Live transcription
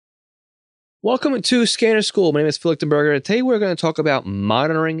Welcome to Scanner School. My name is Phil Lichtenberger. Today we're going to talk about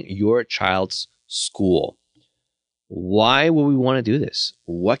monitoring your child's school. Why would we want to do this?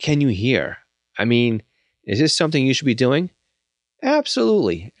 What can you hear? I mean, is this something you should be doing?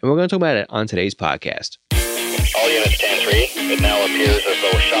 Absolutely. And we're going to talk about it on today's podcast. All units 10-3. It now appears as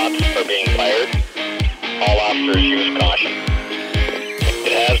though shots are being fired. All officers use caution.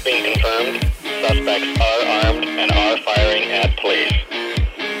 It has been confirmed. Suspects are armed and are firing at police.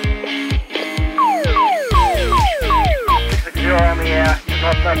 60 on the air.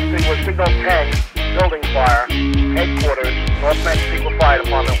 Northwest Signal 10. Building fire. Headquarters. Northwest Signal Fire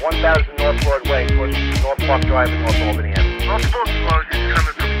Department. 1000 North Broadway. Towards North Park Drive in North Albany. Multiple explosions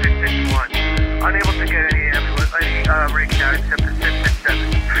coming from 661. Unable to get any ambulance, any rig down except for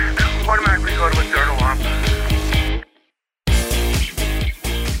 667. Automatically go to a third alarm.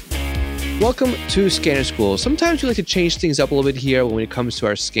 Welcome to Scanner School. Sometimes we like to change things up a little bit here when it comes to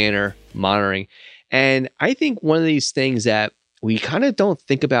our scanner monitoring. And I think one of these things that we kind of don't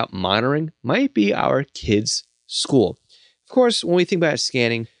think about monitoring might be our kids' school. Of course, when we think about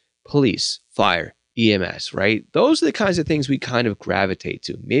scanning, police, fire, EMS, right? Those are the kinds of things we kind of gravitate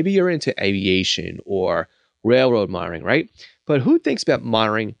to. Maybe you're into aviation or railroad monitoring, right? But who thinks about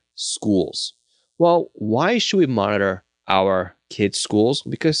monitoring schools? Well, why should we monitor our kids' schools?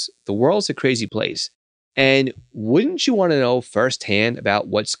 Because the world's a crazy place. And wouldn't you want to know firsthand about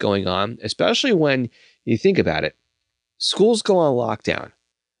what's going on, especially when you think about it? Schools go on lockdown.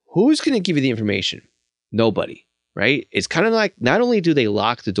 Who's going to give you the information? Nobody, right? It's kind of like not only do they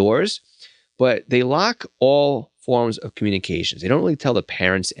lock the doors, but they lock all forms of communications. They don't really tell the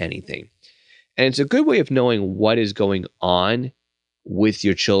parents anything. And it's a good way of knowing what is going on with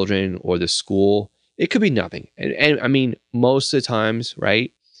your children or the school. It could be nothing. And I mean, most of the times,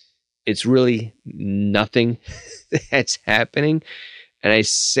 right, it's really nothing that's happening. And I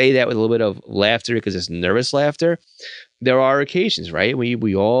say that with a little bit of laughter because it's nervous laughter. There are occasions, right?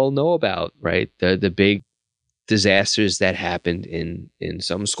 We all know about, right, the big disasters that happened in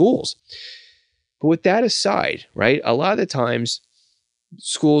some schools. But with that aside, right, a lot of the times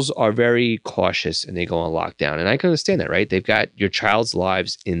schools are very cautious and they go on lockdown. And I can understand that, right? They've got your child's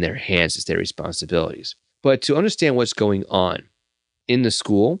lives in their hands. It's their responsibilities. But to understand what's going on in the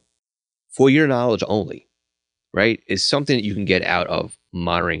school, for your knowledge only, right, is something that you can get out of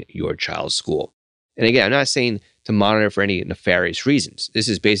monitoring your child's school. And again, I'm not saying to monitor for any nefarious reasons. This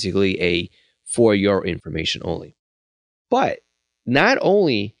is basically for your information only. But not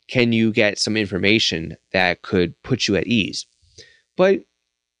only can you get some information that could put you at ease, but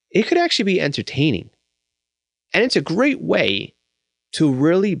it could actually be entertaining. And it's a great way to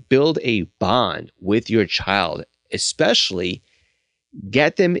really build a bond with your child, especially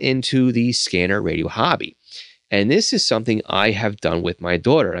get them into the scanner radio hobby. And this is something I have done with my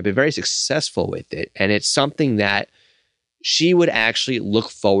daughter. I've been very successful with it. And it's something that she would actually look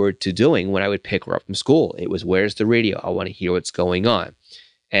forward to doing when I would pick her up from school. It was, where's the radio? I want to hear what's going on.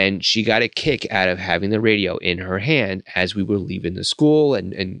 And she got a kick out of having the radio in her hand as we were leaving the school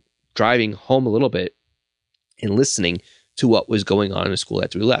and driving home a little bit and listening to what was going on in the school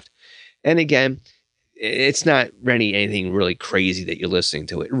after we left. And again, it's not anything really crazy that you're listening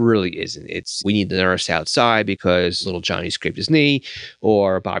to. It really isn't. It's, we need the nurse outside because little Johnny scraped his knee,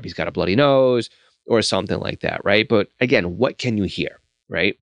 or Bobby's got a bloody nose, or something like that, right? But again, what can you hear,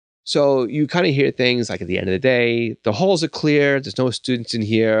 right? So you kind of hear things like at the end of the day, the halls are clear, there's no students in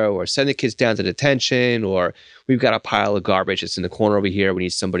here, or send the kids down to detention, or we've got a pile of garbage that's in the corner over here, we need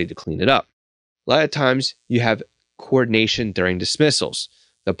somebody to clean it up. A lot of times you have coordination during dismissals.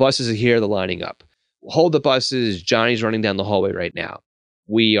 The buses are here, they're lining up. Hold the buses, Johnny's running down the hallway right now.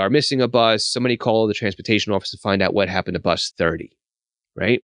 We are missing a bus, somebody call the transportation office to find out what happened to bus 30,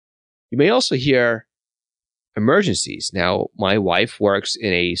 right? You may also hear emergencies. Now, my wife works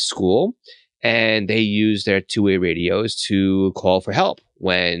in a school and they use their two-way radios to call for help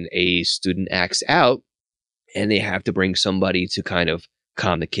when a student acts out and they have to bring somebody to kind of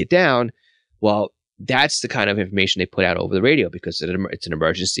calm the kid down. Well, that's the kind of information they put out over the radio because it's an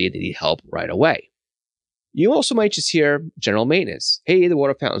emergency and they need help right away. You also might just hear general maintenance. Hey, the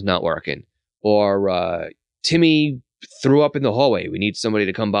water fountain's not working. Or Timmy threw up in the hallway. We need somebody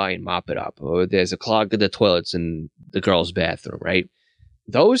to come by and mop it up. Or there's a clog in the toilets in the girls' bathroom, right?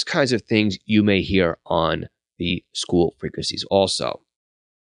 Those kinds of things you may hear on the school frequencies also.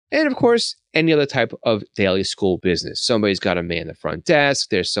 And of course, any other type of daily school business. Somebody's got to man the front desk.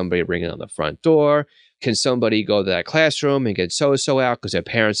 There's somebody ringing on the front door. Can somebody go to that classroom and get so-and-so out because their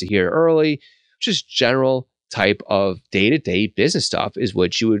parents are here early? Just general type of day-to-day business stuff is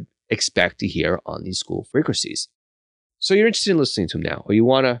what you would expect to hear on these school frequencies. So you're interested in listening to them now, or you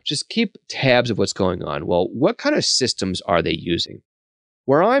want to just keep tabs of what's going on. Well, what kind of systems are they using?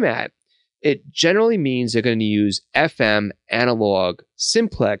 Where I'm at, it generally means they're going to use FM, analog,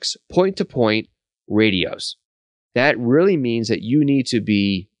 simplex, point-to-point radios. That really means that you need to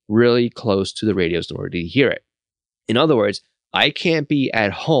be really close to the radios in order to hear it. In other words, I can't be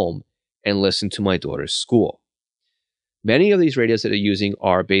at home and listen to my daughter's school. Many of these radios that they're using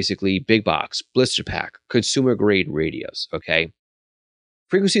are basically big box, blister pack, consumer grade radios, okay?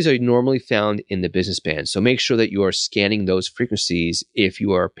 Frequencies are normally found in the business band, so make sure that you are scanning those frequencies if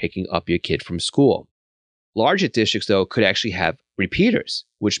you are picking up your kid from school. Larger districts, though, could actually have repeaters,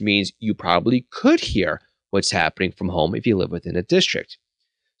 which means you probably could hear what's happening from home if you live within a district.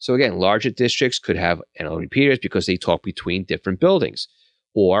 So again, larger districts could have analog repeaters because they talk between different buildings.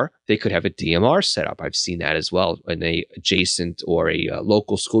 Or they could have a DMR set up. I've seen that as well in a adjacent or a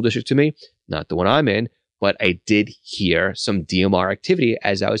local school district to me, not the one I'm in, but I did hear some DMR activity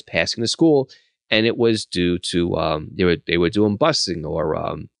as I was passing the school, and it was due to they were doing busing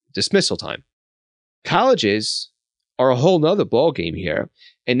or dismissal time. Colleges are a whole nother ballgame here,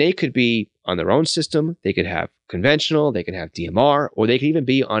 and they could be on their own system. They could have conventional, they could have DMR, or they could even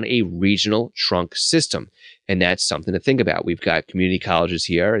be on a regional trunk system. And that's something to think about. We've got community colleges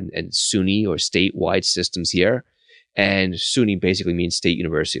here and SUNY or statewide systems here. And SUNY basically means State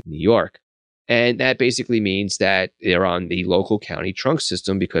University of New York. And that basically means that they're on the local county trunk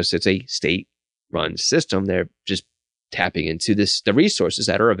system because it's a state-run system. They're just tapping into the resources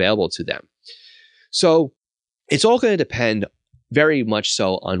that are available to them. So it's all going to depend very much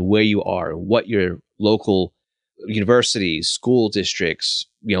so on where you are, what your local universities, school districts,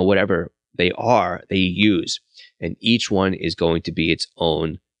 whatever they use. And each one is going to be its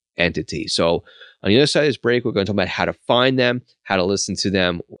own entity. So on the other side of this break, we're going to talk about how to find them, how to listen to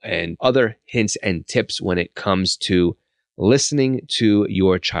them, and other hints and tips when it comes to listening to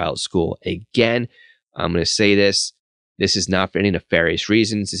your child's school. Again, I'm going to say this. This is not for any nefarious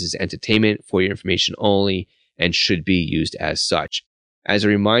reasons. This is entertainment for your information only and should be used as such. As a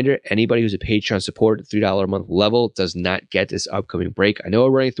reminder, anybody who's a Patreon supporter at $3 a month level does not get this upcoming break. I know we're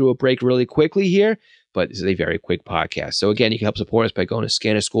running through a break really quickly here, but this is a very quick podcast. So again, you can help support us by going to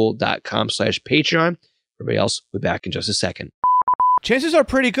scannerschool.com/Patreon. Everybody else, we'll be back in just a second. Chances are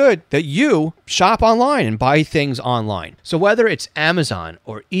pretty good that you shop online and buy things online. So whether it's Amazon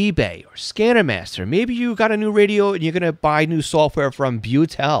or eBay or ScannerMaster, maybe you got a new radio and you're going to buy new software from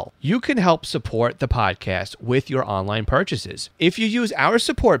Butel, you can help support the podcast with your online purchases. If you use our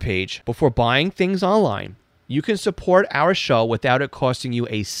support page before buying things online, you can support our show without it costing you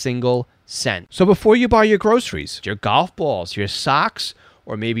a single cent. So before you buy your groceries, your golf balls, your socks,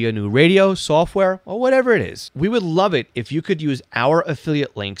 or maybe a new radio, software, or whatever it is, we would love it if you could use our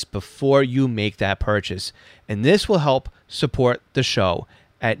affiliate links before you make that purchase. And this will help support the show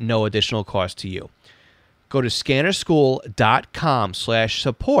at no additional cost to you. Go to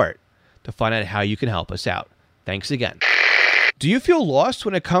scannerschool.com/support to find out how you can help us out. Thanks again. Do you feel lost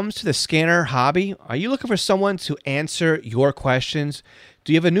when it comes to the scanner hobby? Are you looking for someone to answer your questions?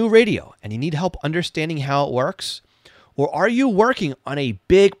 Do you have a new radio and you need help understanding how it works? Or are you working on a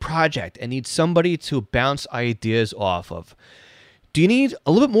big project and need somebody to bounce ideas off of? Do you need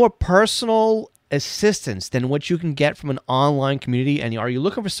a little bit more personal assistance than what you can get from an online community? And are you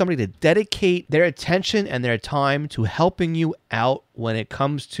looking for somebody to dedicate their attention and their time to helping you out when it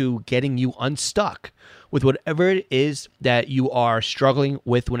comes to getting you unstuck with whatever it is that you are struggling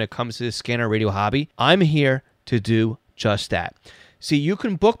with when it comes to the scanner radio hobby? I'm here to do just that. See, you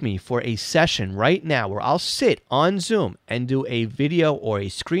can book me for a session right now where I'll sit on Zoom and do a video or a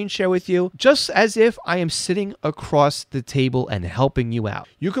screen share with you, just as if I am sitting across the table and helping you out.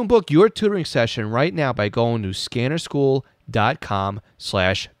 You can book your tutoring session right now by going to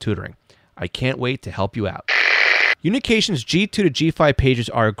scannerschool.com/tutoring. I can't wait to help you out. Unication's G2 to G5 pages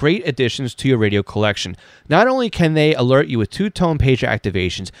are great additions to your radio collection. Not only can they alert you with two-tone pager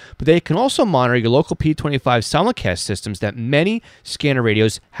activations, but they can also monitor your local P25 simulcast systems that many scanner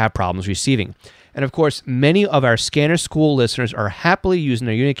radios have problems receiving. And of course, many of our Scanner School listeners are happily using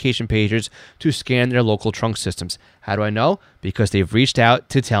their Unication pagers to scan their local trunk systems. How do I know? Because they've reached out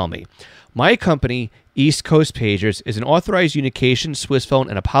to tell me. My company, East Coast Pagers, is an authorized Unication, Swissphone,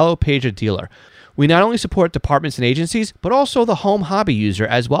 and Apollo pager dealer. We not only support departments and agencies, but also the home hobby user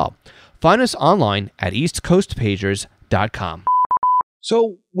as well. Find us online at eastcoastpagers.com.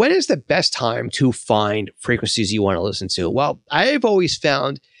 So when is the best time to find frequencies you want to listen to? Well, I've always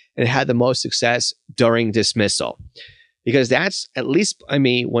found and had the most success during dismissal, because that's, at least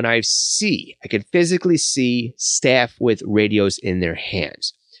when I can physically see staff with radios in their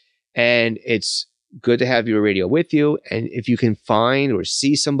hands. And it's good to have your radio with you. And if you can find or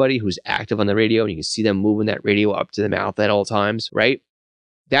see somebody who's active on the radio and you can see them moving that radio up to the mouth at all times, right?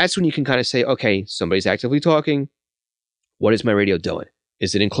 That's when you can kind of say, okay, somebody's actively talking. What is my radio doing?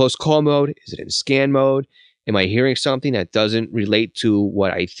 Is it in close call mode? Is it in scan mode? Am I hearing something that doesn't relate to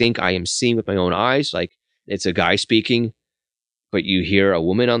what I think I am seeing with my own eyes? Like it's a guy speaking, but you hear a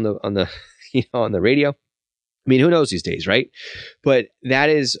woman on the on the radio. I mean, who knows these days, right? But that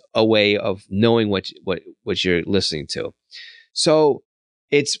is a way of knowing what you're listening to. So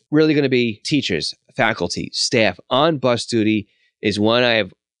it's really going to be teachers, faculty, staff on bus duty is one I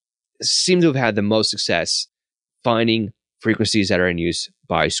have seemed to have had the most success finding frequencies that are in use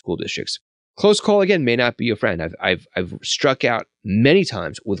by school districts. Close call, again, may not be your friend. I've struck out many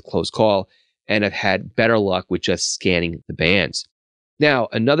times with close call, and I've had better luck with just scanning the bands. Now,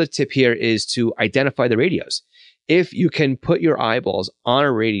 another tip here is to identify the radios. If you can put your eyeballs on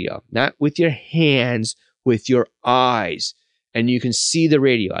a radio, not with your hands, with your eyes, and you can see the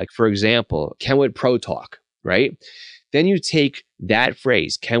radio, like for example, Kenwood Pro Talk, right? Then you take that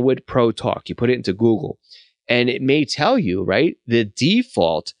phrase, Kenwood Pro Talk, you put it into Google, and it may tell you, right, the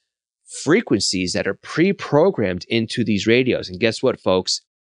default frequencies that are pre-programmed into these radios. And guess what, folks?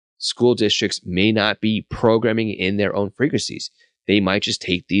 School districts may not be programming in their own frequencies. They might just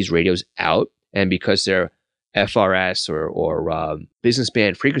take these radios out, and because they're FRS or business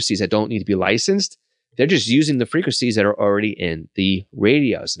band frequencies that don't need to be licensed, they're just using the frequencies that are already in the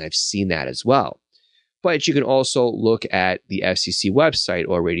radios. And I've seen that as well. But you can also look at the FCC website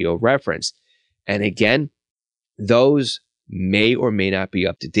or Radio Reference. And again, those may or may not be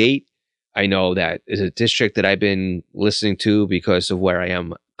up to date. I know that is a district that I've been listening to because of where I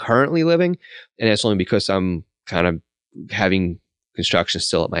am currently living. And that's only because I'm kind of having construction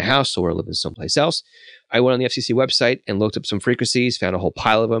still at my house, so we're living someplace else. I went on the FCC website and looked up some frequencies, found a whole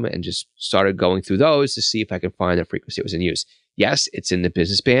pile of them, and just started going through those to see if I could find the frequency that was in use. Yes, it's in the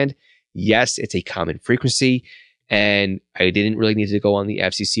business band. Yes, it's a common frequency. And I didn't really need to go on the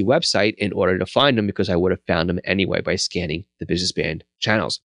FCC website in order to find them because I would have found them anyway by scanning the business band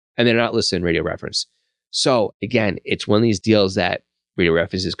channels. And they're not listed in Radio Reference. So again, it's one of these deals that Radio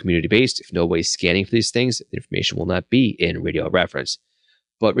Reference is community-based. If nobody's scanning for these things, the information will not be in Radio Reference.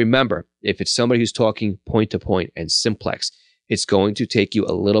 But remember, if it's somebody who's talking point-to-point and simplex, it's going to take you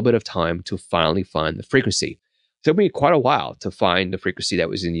a little bit of time to finally find the frequency. It took me quite a while to find the frequency that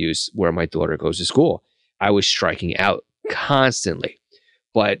was in use where my daughter goes to school. I was striking out constantly.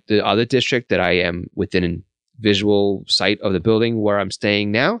 But the other district that I am within visual sight of the building where I'm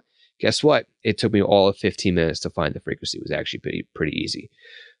staying now, guess what? It took me all of 15 minutes to find the frequency. It was actually pretty easy.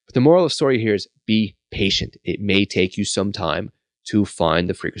 But the moral of the story here is be patient. It may take you some time to find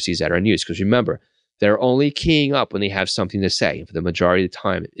the frequencies that are in use. Because remember, they're only keying up when they have something to say. And for the majority of the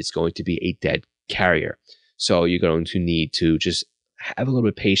time, it's going to be a dead carrier. So you're going to need to just have a little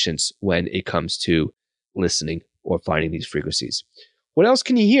bit of patience when it comes to listening or finding these frequencies. What else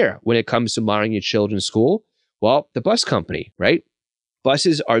can you hear when it comes to monitoring your children's school? Well, the bus company, right?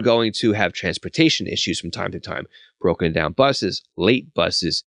 Buses are going to have transportation issues from time to time. Broken down buses, late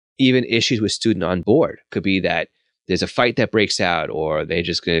buses, even issues with student on board. Could be that there's a fight that breaks out, or they're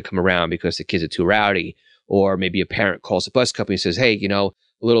just going to come around because the kids are too rowdy, or maybe a parent calls the bus company and says, hey,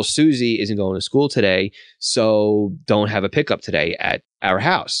 little Susie isn't going to school today, so don't have a pickup today at our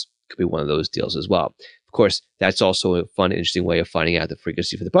house. Could be one of those deals as well. Of course, that's also a fun, interesting way of finding out the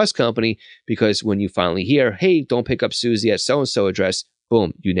frequency for the bus company, because when you finally hear, hey, don't pick up Susie at so-and-so address,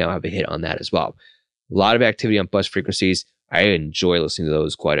 boom, you now have a hit on that as well. A lot of activity on bus frequencies. I enjoy listening to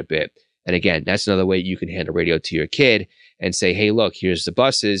those quite a bit. And again, that's another way you can hand a radio to your kid and say, hey, look, here's the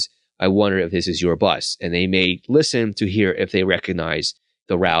buses. I wonder if this is your bus. And they may listen to hear if they recognize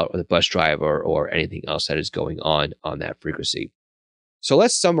the route or the bus driver or anything else that is going on that frequency. So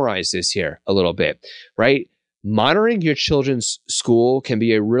let's summarize this here a little bit, right? Monitoring your children's school can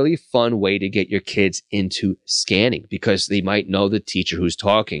be a really fun way to get your kids into scanning because they might know the teacher who's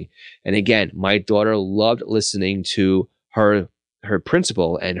talking. And again, my daughter loved listening to her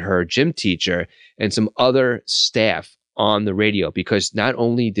principal and her gym teacher and some other staff on the radio, because not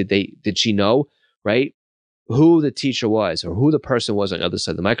only did she know, right, who the teacher was or who the person was on the other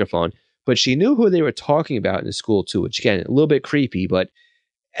side of the microphone, but she knew who they were talking about in the school too, which again, a little bit creepy, but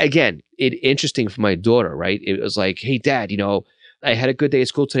again, interesting for my daughter, right? It was like, hey, Dad, I had a good day at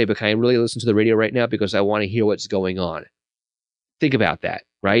school today, but can I really listen to the radio right now because I want to hear what's going on? Think about that,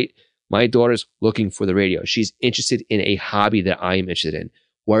 right? My daughter's looking for the radio. She's interested in a hobby that I am interested in.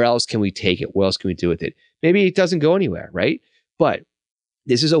 Where else can we take it? What else can we do with it? Maybe it doesn't go anywhere, right? But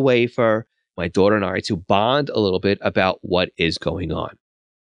this is a way for my daughter and I to bond a little bit about what is going on.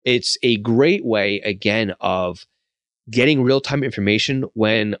 It's a great way, again, of getting real-time information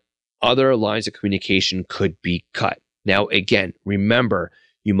when other lines of communication could be cut. Now, again, remember,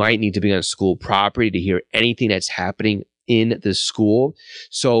 you might need to be on school property to hear anything that's happening in the school.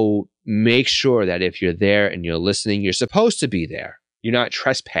 So make sure that if you're there and you're listening, you're supposed to be there. You're not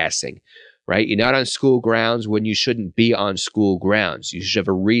trespassing, right? You're not on school grounds when you shouldn't be on school grounds. You should have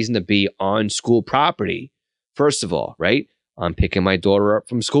a reason to be on school property, first of all, right? I'm picking my daughter up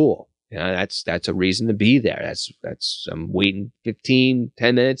from school. That's a reason to be there. I'm waiting 10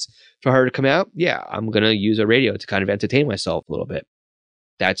 minutes for her to come out. Yeah, I'm going to use a radio to kind of entertain myself a little bit.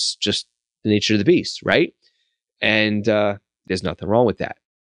 That's just the nature of the beast, right? And there's nothing wrong with that.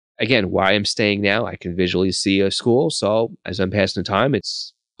 Again, where I'm staying now, I can visually see a school. So as I'm passing the time,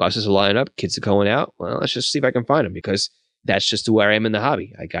 it's buses are lining up, kids are going out. Well, let's just see if I can find them, because that's just where I am in the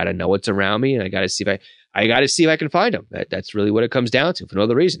hobby. I got to know what's around me, and I got to see if I can find them. That's really what it comes down to, for no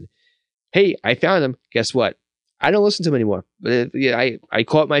other reason. Hey, I found them. Guess what? I don't listen to them anymore. But I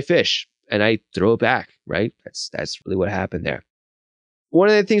caught my fish and I throw it back, right? That's really what happened there. One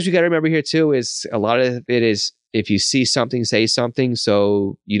of the things we got to remember here too is a lot of it is, if you see something, say something.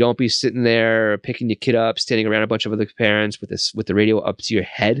 So you don't be sitting there picking your kid up, standing around a bunch of other parents with the radio up to your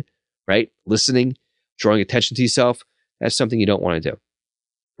head, right? Listening, drawing attention to yourself. That's something you don't want to do,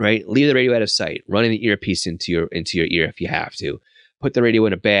 right? Leave the radio out of sight. Running the earpiece into your ear if you have to. Put the radio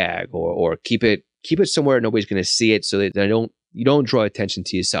in a bag, or keep it somewhere nobody's going to see it, so that you don't draw attention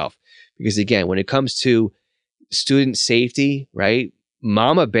to yourself. Because again, when it comes to student safety, right?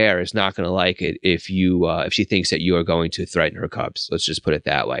 Mama Bear is not going to like it if she thinks that you are going to threaten her cubs. Let's just put it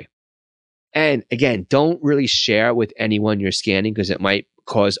that way. And again, don't really share with anyone you're scanning, because it might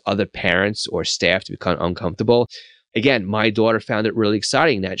cause other parents or staff to become uncomfortable. Again, my daughter found it really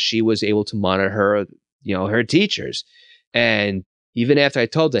exciting that she was able to monitor her teachers. And even after I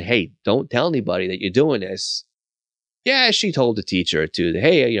told her, hey, don't tell anybody that you're doing this. Yeah, she told the teacher or two,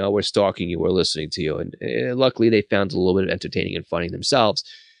 hey, we're stalking you, we're listening to you. And luckily they found it a little bit entertaining and funny themselves,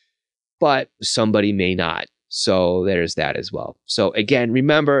 but somebody may not. So there's that as well. So again,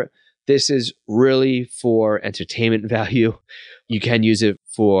 remember, this is really for entertainment value. You can use it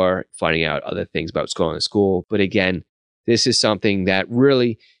for finding out other things about what's going on in school. But again, this is something that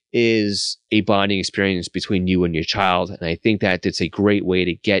really is a bonding experience between you and your child. And I think that it's a great way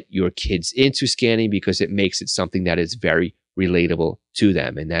to get your kids into scanning, because it makes it something that is very relatable to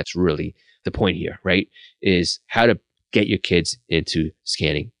them. And that's really the point here, right? Is how to get your kids into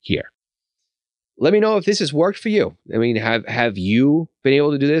scanning here. Let me know if this has worked for you. I mean, have you been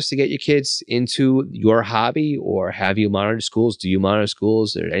able to do this to get your kids into your hobby, or have you monitored schools? Do you monitor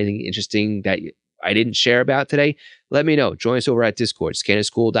schools? Is there anything interesting that I didn't share about today? Let me know. Join us over at Discord,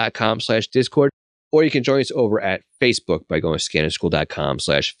 scannerschool.com/Discord, or you can join us over at Facebook by going to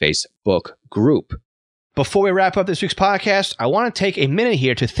scannerschool.com/Facebook group. Before we wrap up this week's podcast, I want to take a minute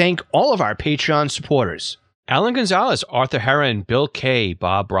here to thank all of our Patreon supporters. Alan Gonzalez, Arthur Heron, Bill Kay,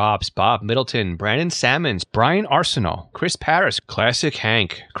 Bob Robs, Bob Middleton, Brandon Sammons, Brian Arsenal, Chris Paris, Classic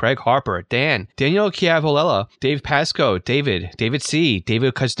Hank, Craig Harper, Dan, Daniel Chiavolella, Dave Pasco, David C.,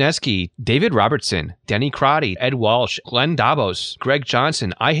 David Kuzneski, David Robertson, Denny Crotty, Ed Walsh, Glenn Davos, Greg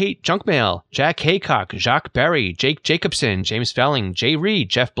Johnson, I Hate Junk Mail, Jack Haycock, Jacques Berry, Jake Jacobson, James Felling, Jay Reed,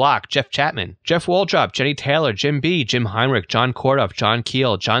 Jeff Block, Jeff Chapman, Jeff Waldrop, Jenny Taylor, Jim B., Jim Heinrich, John Kordoff, John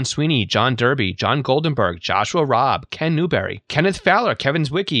Keel, John Sweeney, John Derby, John Goldenberg, Joshua Robb, Ken Newberry, Kenneth Fowler, Kevin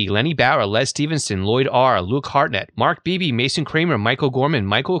Zwicky, Lenny Bauer, Les Stevenson, Lloyd R., Luke Hartnett, Mark Beebe, Mason Kramer, Michael Gorman,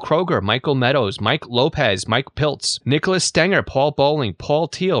 Michael Kroger, Michael Meadows, Mike Lopez, Mike Piltz, Nicholas Stenger, Paul Bowling, Paul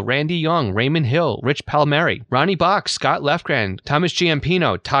Teal, Randy Young, Raymond Hill, Rich Palmieri, Ronnie Bach, Scott Lefgren, Thomas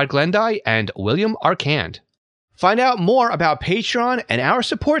Giampino, Todd Glendy, and William Arcand. Find out more about Patreon and our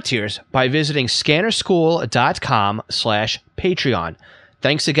support tiers by visiting scannerschool.com/Patreon.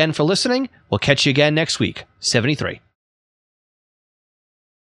 Thanks again for listening. We'll catch you again next week. 73.